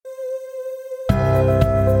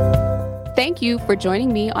Thank you for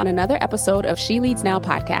joining me on another episode of She Leads Now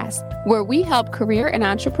podcast, where we help career and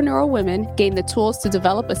entrepreneurial women gain the tools to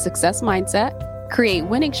develop a success mindset, create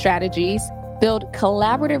winning strategies, build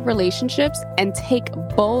collaborative relationships, and take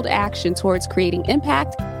bold action towards creating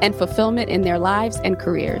impact and fulfillment in their lives and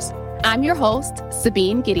careers. I'm your host,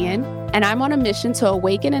 Sabine Gideon, and I'm on a mission to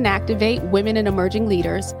awaken and activate women and emerging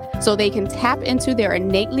leaders so they can tap into their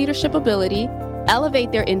innate leadership ability,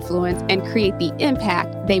 elevate their influence, and create the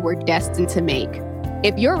impact they were destined to make.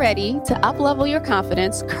 If you're ready to uplevel your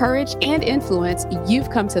confidence, courage, and influence, you've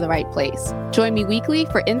come to the right place. Join me weekly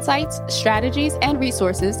for insights, strategies, and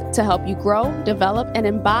resources to help you grow, develop, and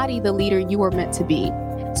embody the leader you were meant to be,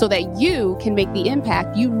 so that you can make the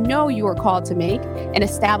impact you know you are called to make and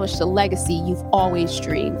establish the legacy you've always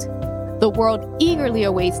dreamed. The world eagerly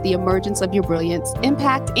awaits the emergence of your brilliance,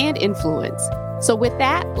 impact, and influence. So with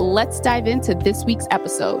that, let's dive into this week's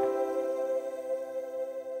episode.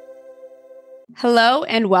 Hello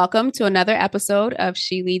and welcome to another episode of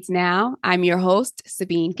She Leads Now. I'm your host,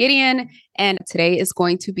 Sabine Gideon, and today is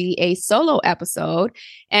going to be a solo episode.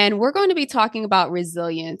 And we're going to be talking about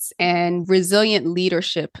resilience and resilient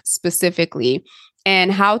leadership specifically,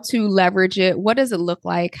 and how to leverage it. What does it look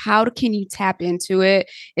like? How can you tap into it,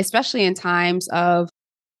 especially in times of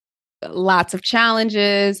lots of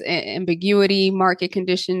challenges, ambiguity, market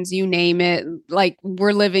conditions, you name it, like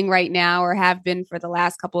we're living right now or have been for the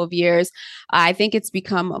last couple of years. I think it's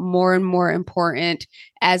become more and more important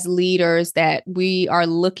as leaders that we are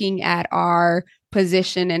looking at our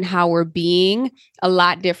position and how we're being a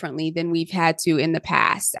lot differently than we've had to in the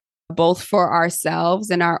past, both for ourselves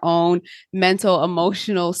and our own mental,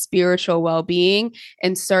 emotional, spiritual well-being,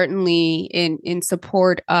 and certainly in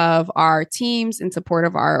support of our teams, in support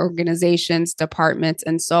of our organizations, departments,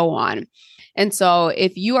 and so on. And so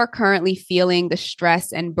if you are currently feeling the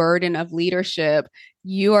stress and burden of leadership,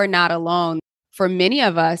 you are not alone. For many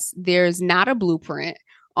of us, there's not a blueprint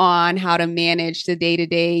on how to manage the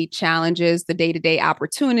day-to-day challenges, the day-to-day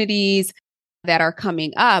opportunities that are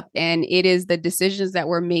coming up. And it is the decisions that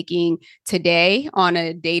we're making today on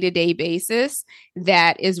a day-to-day basis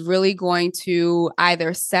that is really going to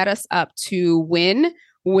either set us up to win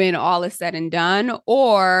when all is said and done,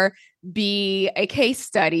 or be a case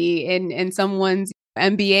study in someone's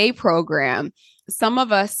MBA program. Some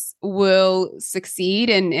of us will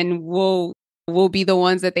succeed and will be the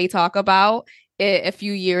ones that they talk about a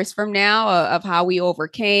few years from now of how we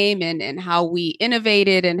overcame and how we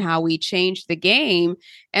innovated and how we changed the game.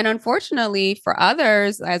 And unfortunately for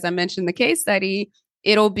others, as I mentioned, the case study,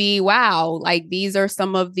 it'll be, wow, like these are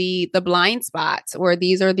some of the blind spots, or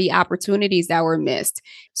these are the opportunities that were missed.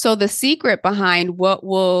 So the secret behind what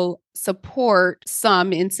will support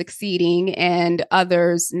some in succeeding and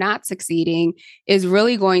others not succeeding is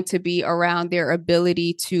really going to be around their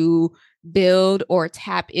ability to build or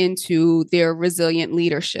tap into their resilient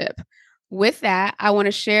leadership. With that, I want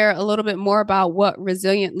to share a little bit more about what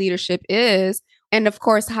resilient leadership is, and of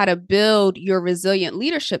course, how to build your resilient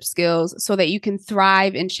leadership skills so that you can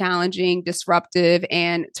thrive in challenging, disruptive,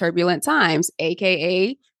 and turbulent times,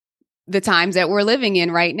 aka the times that we're living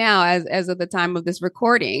in right now as of the time of this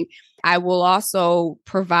recording. I will also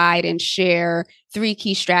provide and share 3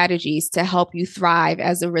 key strategies to help you thrive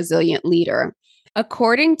as a resilient leader.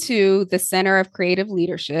 According to the Center of Creative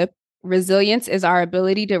Leadership, resilience is our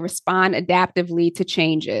ability to respond adaptively to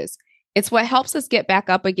changes. It's what helps us get back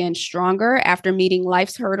up again stronger after meeting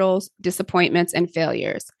life's hurdles, disappointments, and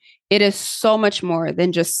failures. It is so much more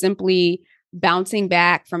than just simply bouncing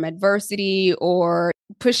back from adversity or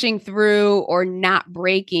pushing through or not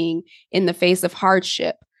breaking in the face of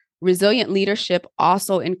hardship. Resilient leadership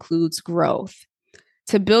also includes growth.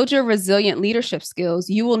 To build your resilient leadership skills,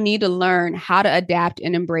 you will need to learn how to adapt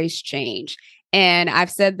and embrace change. And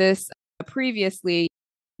I've said this previously,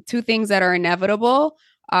 2 things that are inevitable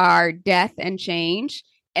are death and change.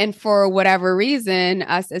 And for whatever reason,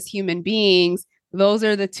 us as human beings, those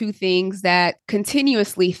are the 2 things that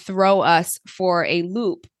continuously throw us for a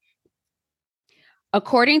loop.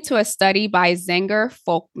 According to a study by Zenger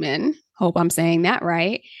Folkman, hope I'm saying that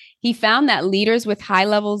right, he found that leaders with high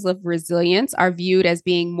levels of resilience are viewed as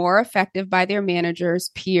being more effective by their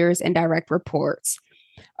managers, peers, and direct reports.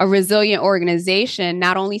 A resilient organization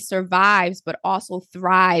not only survives, but also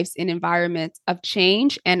thrives in environments of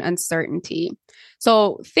change and uncertainty.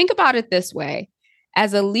 So think about it this way.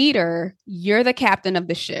 As a leader, you're the captain of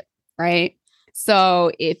the ship, right?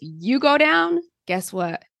 So if you go down, guess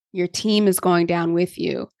what? Your team is going down with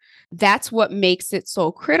you. That's what makes it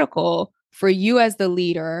so critical for you as the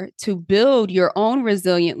leader to build your own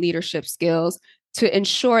resilient leadership skills to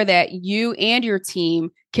ensure that you and your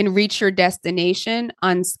team can reach your destination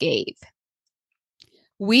unscathed.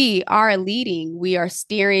 we are leading, we are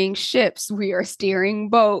steering ships, we are steering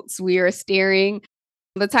boats, we are steering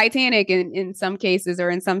the Titanic in some cases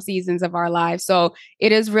or in some seasons of our lives. So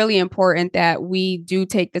it is really important that we do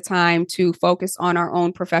take the time to focus on our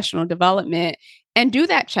own professional development and do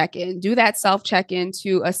that check-in, do that self-check-in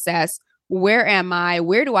to assess, where am I?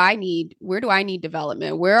 Where do I need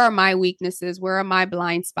development? Where are my weaknesses? Where are my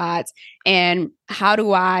blind spots? And how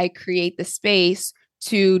do I create the space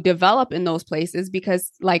to develop in those places?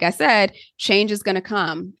 Because like I said, change is going to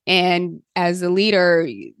come. And as a leader,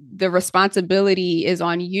 the responsibility is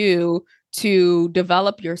on you to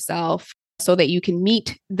develop yourself so that you can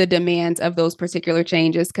meet the demands of those particular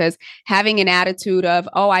changes. Because having an attitude of,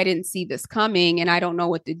 oh, I didn't see this coming and I don't know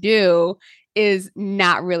what to do is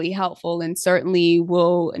not really helpful, and certainly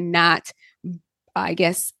will not, I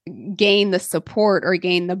guess, gain the support or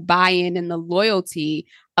gain the buy-in and the loyalty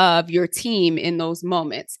of your team in those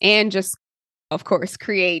moments, and just, of course,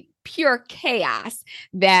 create pure chaos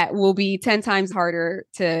that will be 10 times harder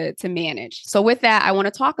to manage. So with that, I want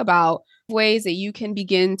to talk about ways that you can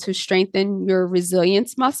begin to strengthen your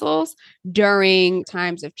resilience muscles during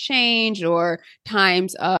times of change or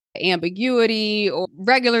times of ambiguity or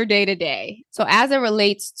regular day to day. So as it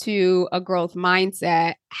relates to a growth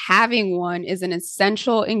mindset, having one is an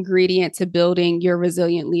essential ingredient to building your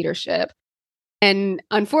resilient leadership. And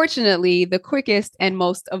unfortunately, the quickest and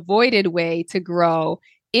most avoided way to grow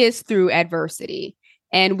is through adversity.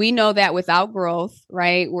 And we know that without growth,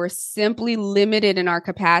 right, we're simply limited in our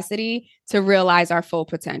capacity to realize our full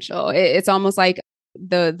potential. It's almost like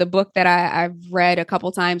the book that I've read a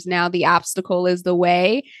couple times now, The Obstacle is the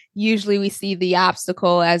Way. Usually we see the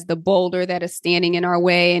obstacle as the boulder that is standing in our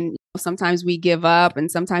way. And sometimes we give up and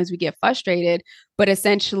sometimes we get frustrated. But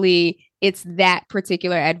essentially, it's that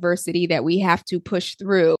particular adversity that we have to push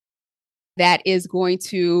through that is going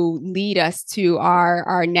to lead us to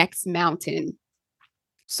our next mountain.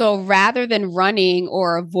 So rather than running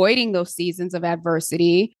or avoiding those seasons of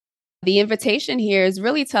adversity, the invitation here is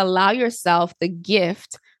really to allow yourself the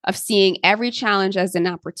gift of seeing every challenge as an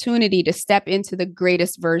opportunity to step into the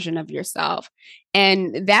greatest version of yourself.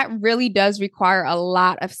 And that really does require a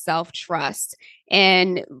lot of self-trust.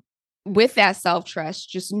 And with that self-trust,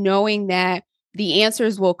 just knowing that the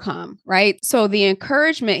answers will come, right? So the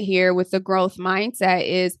encouragement here with the growth mindset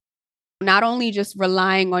is not only just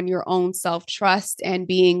relying on your own self-trust and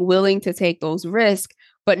being willing to take those risks,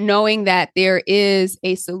 but knowing that there is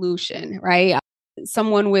a solution, right?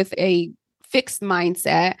 Someone with a fixed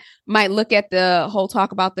mindset might look at the whole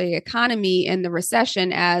talk about the economy and the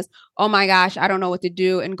recession as, oh my gosh, I don't know what to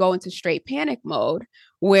do, and go into straight panic mode.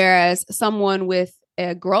 Whereas someone with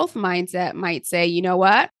a growth mindset might say, you know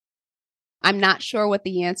what? I'm not sure what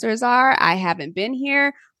the answers are. I haven't been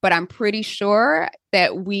here, but I'm pretty sure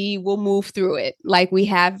that we will move through it like we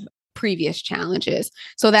have previous challenges.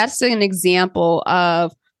 So that's an example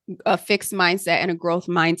of a fixed mindset and a growth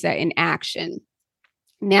mindset in action.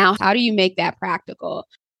 Now, how do you make that practical?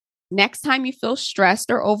 Next time you feel stressed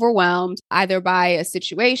or overwhelmed, either by a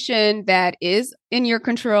situation that is in your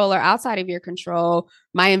control or outside of your control,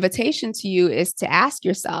 my invitation to you is to ask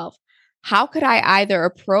yourself, how could I either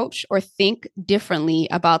approach or think differently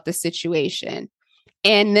about the situation?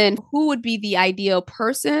 And then who would be the ideal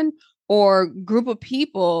person or group of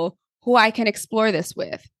people who I can explore this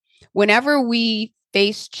with? Whenever we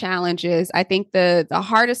face challenges, I think the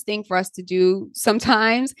hardest thing for us to do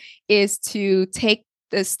sometimes is to take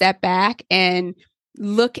the step back and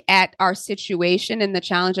look at our situation and the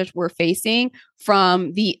challenges we're facing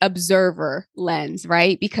from the observer lens,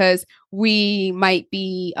 right? Because we might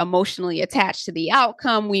be emotionally attached to the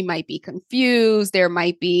outcome. We might be confused. There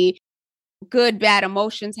might be good, bad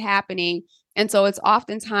emotions happening. And so it's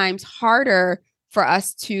oftentimes harder for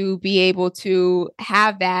us to be able to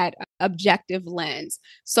have that objective lens.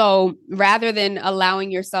 So rather than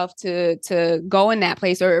allowing yourself to go in that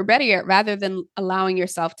place, or better yet, rather than allowing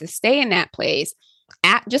yourself to stay in that place,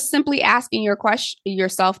 just simply asking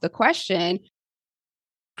yourself the question,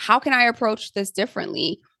 how can I approach this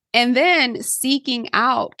differently? And then seeking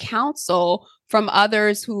out counsel from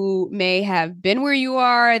others who may have been where you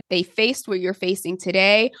are, they faced what you're facing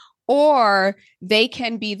today, or they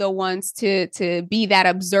can be the ones to be that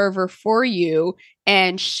observer for you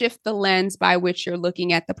and shift the lens by which you're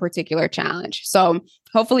looking at the particular challenge. So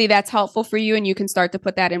hopefully that's helpful for you and you can start to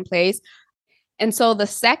put that in place. And so the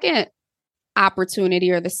second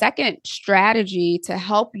opportunity or the second strategy to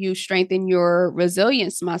help you strengthen your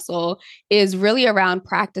resilience muscle is really around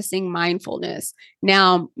practicing mindfulness.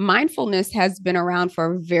 Now, mindfulness has been around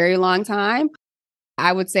for a very long time.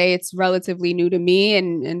 I would say it's relatively new to me.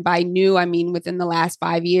 And by new, I mean within the last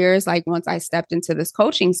 5 years, like once I stepped into this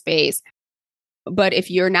coaching space. But if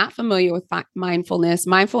you're not familiar with mindfulness,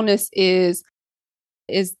 mindfulness is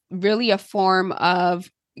really a form of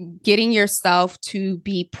getting yourself to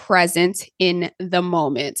be present in the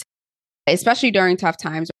moment, especially during tough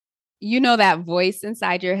times. You know, that voice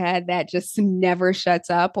inside your head that just never shuts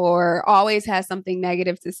up or always has something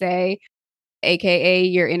negative to say, AKA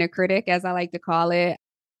your inner critic, as I like to call it.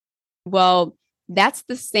 Well, that's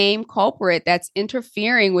the same culprit that's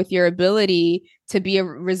interfering with your ability to be a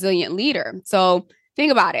resilient leader. So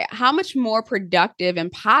think about it. How much more productive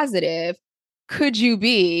and positive could you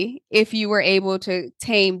be if you were able to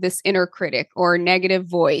tame this inner critic or negative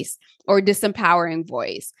voice or disempowering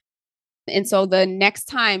voice? And so the next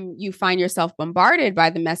time you find yourself bombarded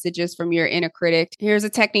by the messages from your inner critic, here's a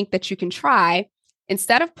technique that you can try.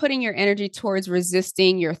 Instead of putting your energy towards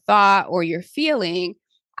resisting your thought or your feeling,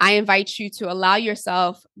 I invite you to allow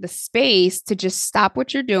yourself the space to just stop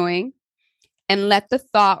what you're doing and let the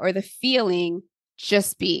thought or the feeling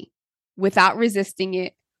just be without resisting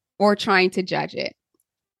it or trying to judge it.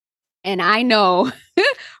 And I know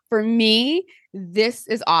for me, this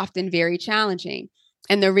is often very challenging.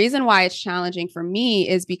 And the reason why it's challenging for me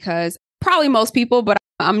is because probably most people, but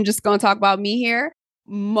I'm just going to talk about me here.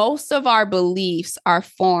 Most of our beliefs are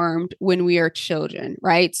formed when we are children,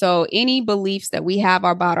 right? So any beliefs that we have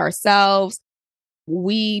about ourselves,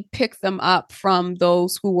 we pick them up from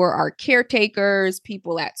those who were our caretakers,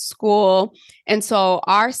 people at school. And so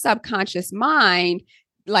our subconscious mind,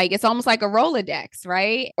 like it's almost like a Rolodex,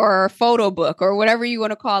 right? Or a photo book or whatever you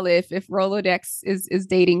want to call it, if Rolodex is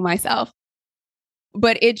dating myself.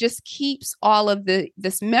 But it just keeps all of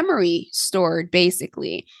this memory stored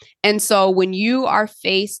basically. And so when you are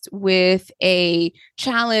faced with a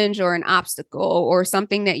challenge or an obstacle or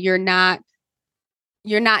something that you're not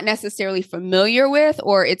necessarily familiar with,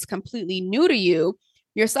 or it's completely new to you,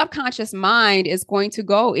 your subconscious mind is going to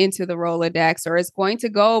go into the Rolodex or is going to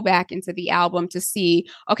go back into the album to see,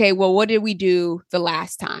 okay, well, what did we do the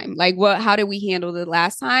last time? Like how did we handle the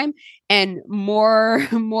last time? And more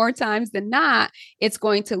times than not, it's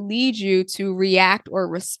going to lead you to react or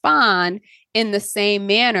respond in the same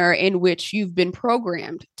manner in which you've been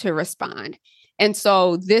programmed to respond. And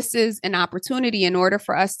so this is an opportunity in order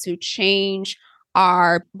for us to change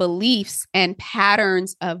our beliefs and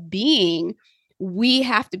patterns of being. We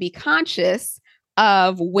have to be conscious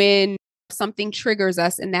of when something triggers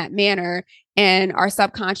us in that manner. And our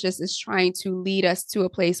subconscious is trying to lead us to a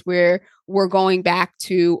place where we're going back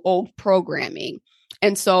to old programming.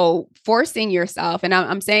 And so forcing yourself, and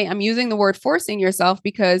I'm using the word forcing yourself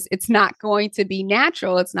because it's not going to be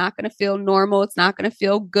natural. It's not going to feel normal. It's not going to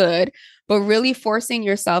feel good, but really forcing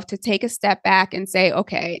yourself to take a step back and say,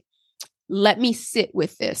 okay, let me sit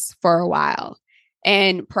with this for a while.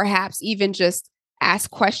 And perhaps even just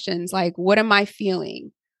ask questions like, what am I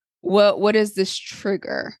feeling? What is this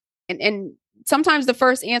trigger? And sometimes the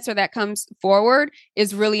first answer that comes forward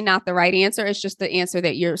is really not the right answer. It's just the answer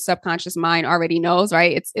that your subconscious mind already knows,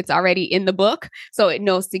 right? It's already in the book. So it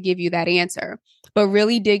knows to give you that answer. But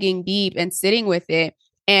really digging deep and sitting with it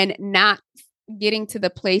and not getting to the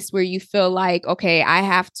place where you feel like, okay, I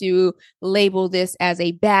have to label this as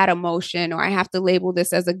a bad emotion or I have to label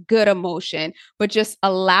this as a good emotion, but just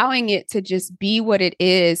allowing it to just be what it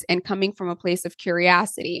is and coming from a place of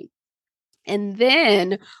curiosity. And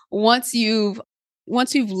then once you've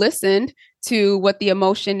listened to what the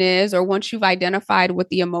emotion is, or once you've identified what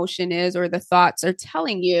the emotion is or the thoughts are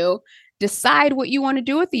telling you, decide what you want to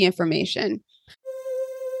do with the information.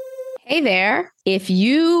 Hey there. If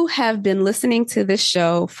you have been listening to this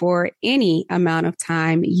show for any amount of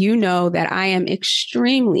time, you know that I am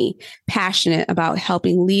extremely passionate about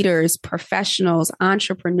helping leaders, professionals,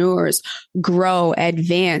 entrepreneurs grow,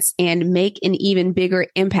 advance, and make an even bigger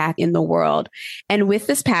impact in the world. And with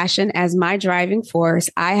this passion as my driving force,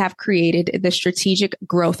 I have created the Strategic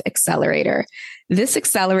Growth Accelerator. This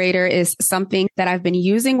accelerator is something that I've been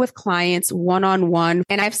using with clients one-on-one,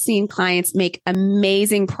 and I've seen clients make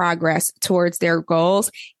amazing progress towards their goals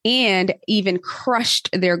and even crushed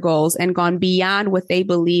their goals and gone beyond what they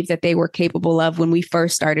believed that they were capable of when we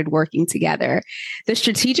first started working together. The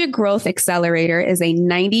Strategic Growth Accelerator is a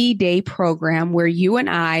 90-day program where you and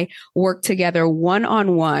I work together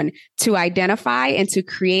one-on-one to identify and to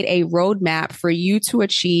create a roadmap for you to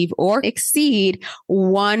achieve or exceed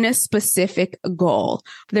one specific goal.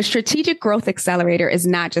 The Strategic Growth Accelerator is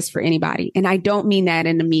not just for anybody, and I don't mean that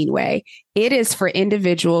in a mean way. It is for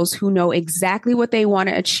individuals who know exactly exactly what they want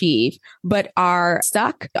to achieve, but are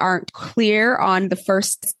stuck, aren't clear on the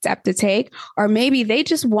first step to take, or maybe they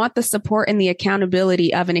just want the support and the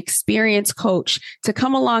accountability of an experienced coach to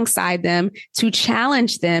come alongside them, to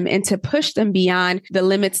challenge them, and to push them beyond the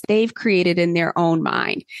limits they've created in their own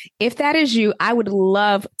mind. If that is you, I would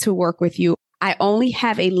love to work with you. I only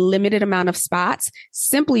have a limited amount of spots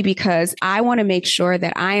simply because I want to make sure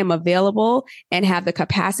that I am available and have the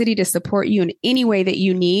capacity to support you in any way that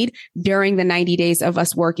you need during the 90 days of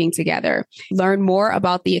us working together. Learn more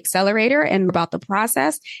about the accelerator and about the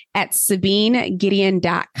process at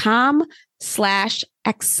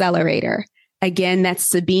SabineGideon.com/accelerator. Again, that's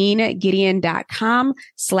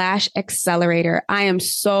SabineGideon.com/accelerator. I am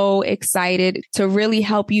so excited to really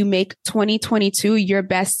help you make 2022 your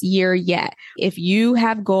best year yet. If you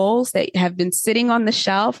have goals that have been sitting on the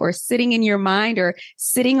shelf or sitting in your mind or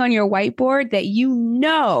sitting on your whiteboard that you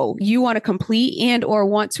know you want to complete and or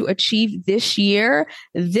want to achieve this year,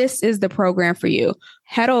 this is the program for you.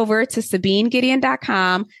 Head over to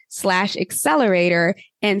SabineGideon.com/accelerator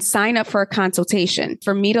and sign up for a consultation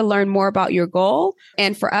for me to learn more about your goal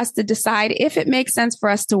and for us to decide if it makes sense for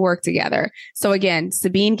us to work together. So again,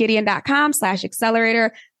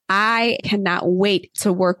 SabineGideon.com/accelerator. I cannot wait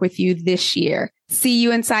to work with you this year. See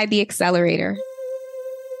you inside the accelerator.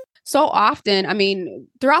 So often, I mean,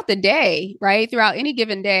 throughout the day, right? Throughout any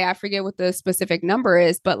given day, I forget what the specific number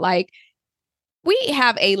is, but like we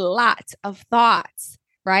have a lot of thoughts,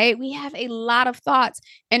 right? We have a lot of thoughts,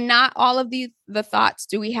 and not all of the thoughts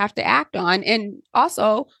do we have to act on. And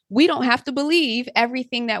also, we don't have to believe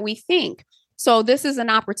everything that we think. So this is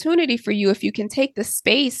an opportunity for you if you can take the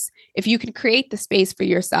space, if you can create the space for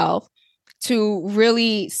yourself to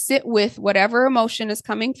really sit with whatever emotion is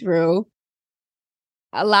coming through,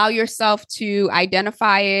 allow yourself to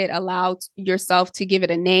identify it, allow yourself to give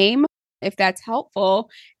it a name if that's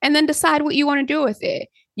helpful, and then decide what you want to do with it.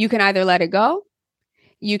 You can either let it go,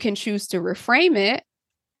 you can choose to reframe it,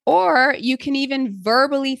 or you can even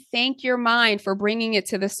verbally thank your mind for bringing it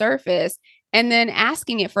to the surface and then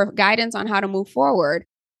asking it for guidance on how to move forward.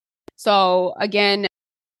 So again,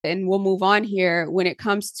 and we'll move on here. When it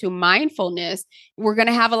comes to mindfulness, we're going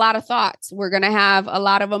to have a lot of thoughts. We're going to have a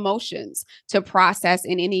lot of emotions to process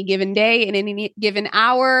in any given day, in any given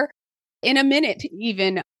hour, in a minute,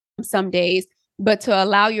 even some days. But to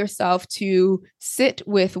allow yourself to sit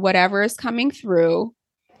with whatever is coming through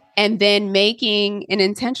and then making an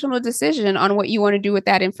intentional decision on what you want to do with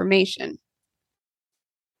that information.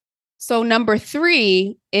 So number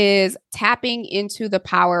 3 is tapping into the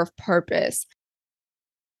power of purpose.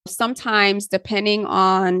 Sometimes, depending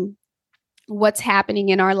on what's happening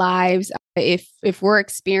in our lives, if we're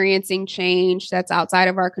experiencing change that's outside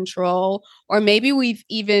of our control, or maybe we've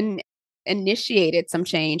even initiated some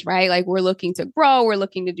change, right? Like we're looking to grow, we're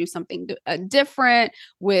looking to do something different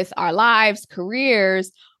with our lives,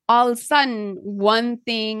 careers. All of a sudden, one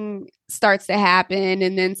thing starts to happen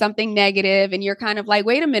and then something negative, and you're kind of like,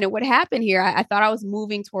 wait a minute, what happened here? I thought I was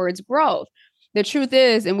moving towards growth. The truth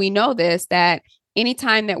is, and we know this, that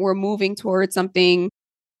anytime that we're moving towards something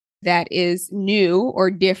that is new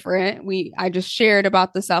or different, I just shared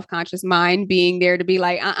about the self-conscious mind being there to be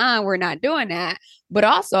like, we're not doing that. But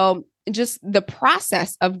also just the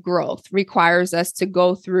process of growth requires us to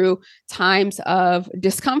go through times of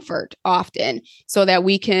discomfort often so that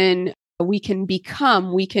we can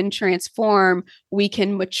become, we can transform, we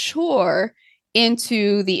can mature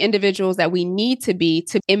into the individuals that we need to be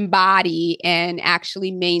to embody and actually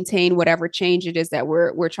maintain whatever change it is that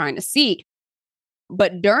we're trying to seek.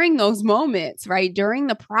 But during those moments, right, during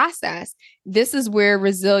the process, this is where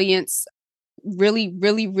resilience really,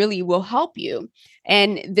 really, really will help you.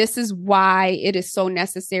 And this is why it is so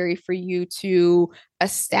necessary for you to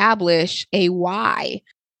establish a why.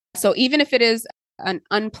 So even if it is an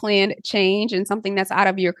unplanned change and something that's out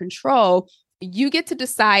of your control, you get to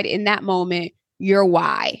decide in that moment your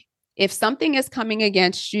why. If something is coming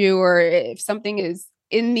against you, or if something is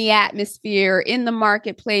in the atmosphere, in the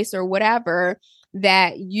marketplace, or whatever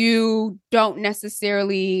that you don't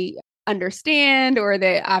necessarily understand, or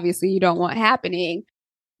that obviously you don't want happening,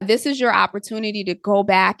 this is your opportunity to go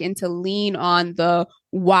back and to lean on the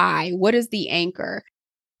why. What is the anchor?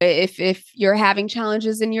 If you're having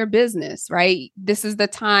challenges in your business, right? This is the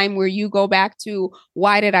time where you go back to,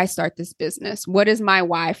 why did I start this business? What is my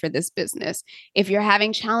why for this business? If you're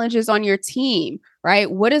having challenges on your team, right?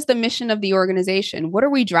 What is the mission of the organization? What are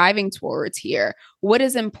we driving towards here? What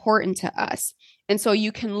is important to us? And so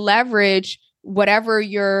you can leverage whatever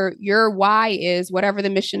your why is, whatever the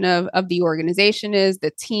mission of the organization is,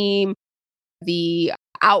 the team, the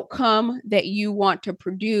outcome that you want to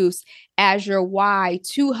produce as your why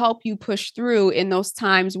to help you push through in those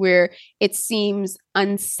times where it seems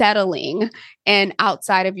unsettling and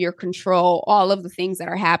outside of your control, all of the things that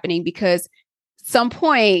are happening, because some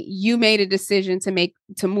point you made a decision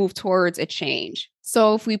to move towards a change.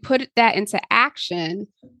 So if we put that into action,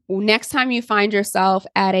 next time you find yourself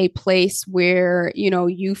at a place where,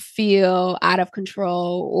 you feel out of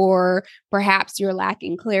control, or perhaps you're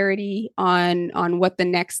lacking clarity on what the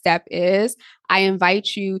next step is, I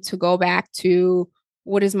invite you to go back to,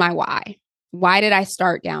 what is my why? Why did I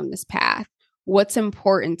start down this path? What's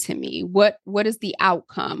important to me? What is the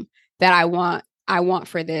outcome that I want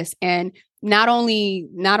for this? And not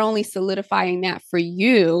only solidifying that for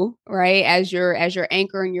you, right, as your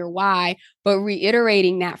anchor and your why, but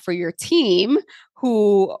reiterating that for your team,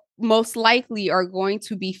 who most likely are going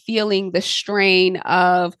to be feeling the strain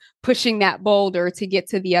of pushing that boulder to get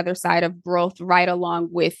to the other side of growth right along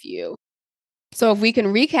with you. So if we can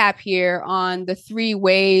recap here on the 3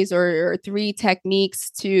 ways or 3 techniques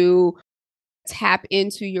to tap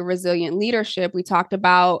into your resilient leadership. We talked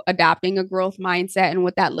about adopting a growth mindset and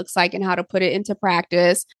what that looks like and how to put it into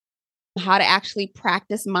practice, how to actually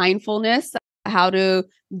practice mindfulness, how to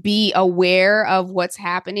be aware of what's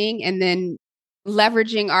happening, and then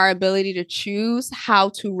leveraging our ability to choose how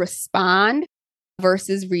to respond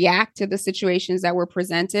versus react to the situations that were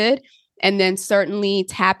presented. And then certainly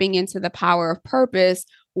tapping into the power of purpose,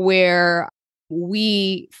 where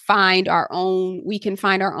we can find our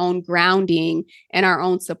own grounding and our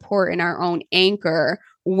own support and our own anchor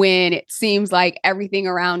when it seems like everything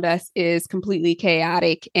around us is completely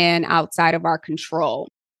chaotic and outside of our control.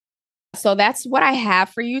 So that's what I have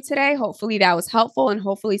for you today. Hopefully that was helpful, and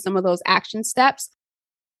hopefully some of those action steps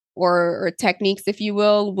or techniques, if you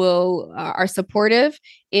will are supportive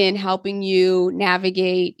in helping you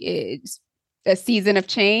navigate a season of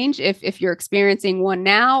change, if you're experiencing one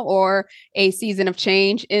now, or a season of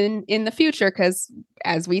change in the future. Because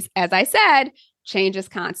as I said, change is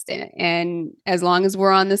constant. And as long as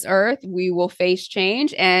we're on this earth, we will face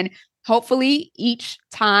change. And hopefully each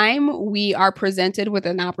time we are presented with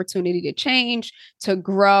an opportunity to change, to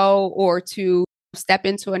grow, or to step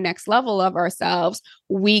into a next level of ourselves,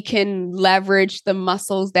 we can leverage the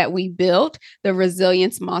muscles that we built, the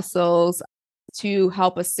resilience muscles, to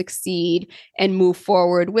help us succeed and move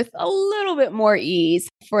forward with a little bit more ease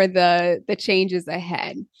for the changes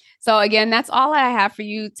ahead. So again, that's all I have for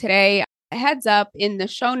you today. A heads up, in the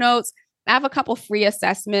show notes, I have a couple free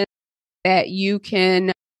assessments that you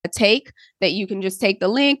can take, that you can just take the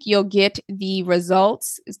link. You'll get the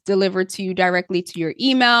results delivered to you directly to your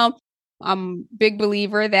email. I'm a big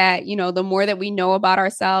believer that, the more that we know about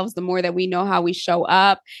ourselves, the more that we know how we show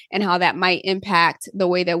up and how that might impact the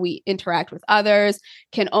way that we interact with others,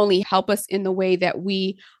 can only help us in the way that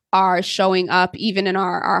we are showing up, even in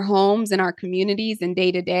our homes and our communities and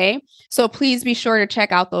day to day. So please be sure to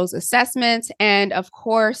check out those assessments. And of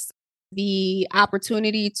course, the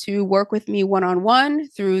opportunity to work with me one-on-one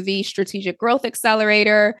through the Strategic Growth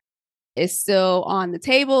Accelerator is still on the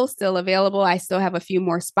table, still available. I still have a few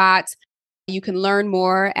more spots. You can learn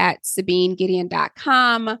more at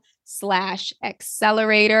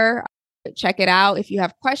SabineGideon.com/accelerator. Check it out. If you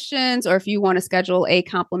have questions, or if you want to schedule a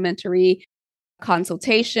complimentary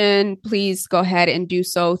consultation, please go ahead and do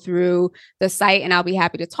so through the site, and I'll be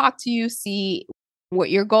happy to talk to you, see what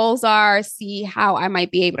your goals are, see how I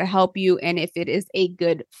might be able to help you, and if it is a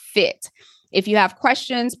good fit. If you have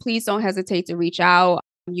questions, please don't hesitate to reach out.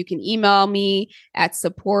 You can email me at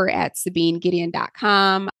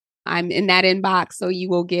support@SabineGideon.com. I'm in that inbox, so you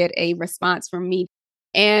will get a response from me.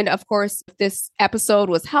 And of course, if this episode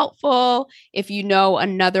was helpful, if you know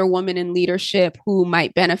another woman in leadership who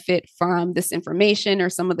might benefit from this information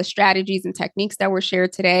or some of the strategies and techniques that were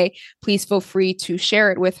shared today, please feel free to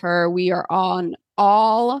share it with her. We are on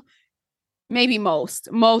all, maybe most,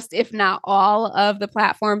 if not all of the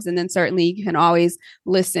platforms. And then certainly you can always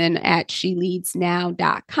listen at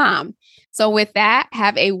sheleadsnow.com. So with that,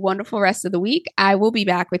 have a wonderful rest of the week. I will be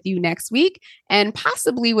back with you next week, and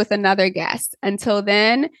possibly with another guest. Until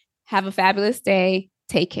then, have a fabulous day.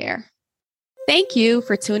 Take care. Thank you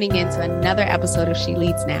for tuning in to another episode of She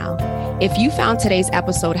Leads Now. If you found today's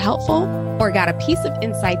episode helpful, or got a piece of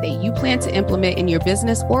insight that you plan to implement in your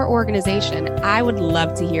business or organization, I would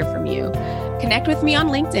love to hear from you. Connect with me on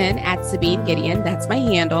LinkedIn at Sabine Gideon, that's my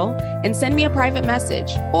handle, and send me a private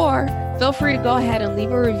message. Or feel free to go ahead and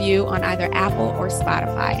leave a review on either Apple or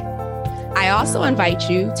Spotify. I also invite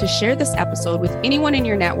you to share this episode with anyone in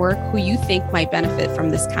your network who you think might benefit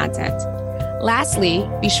from this content. Lastly,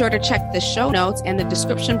 be sure to check the show notes and the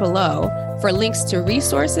description below for links to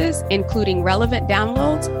resources, including relevant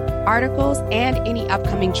downloads, articles, and any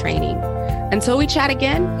upcoming training. Until we chat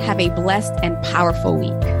again, have a blessed and powerful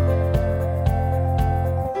week.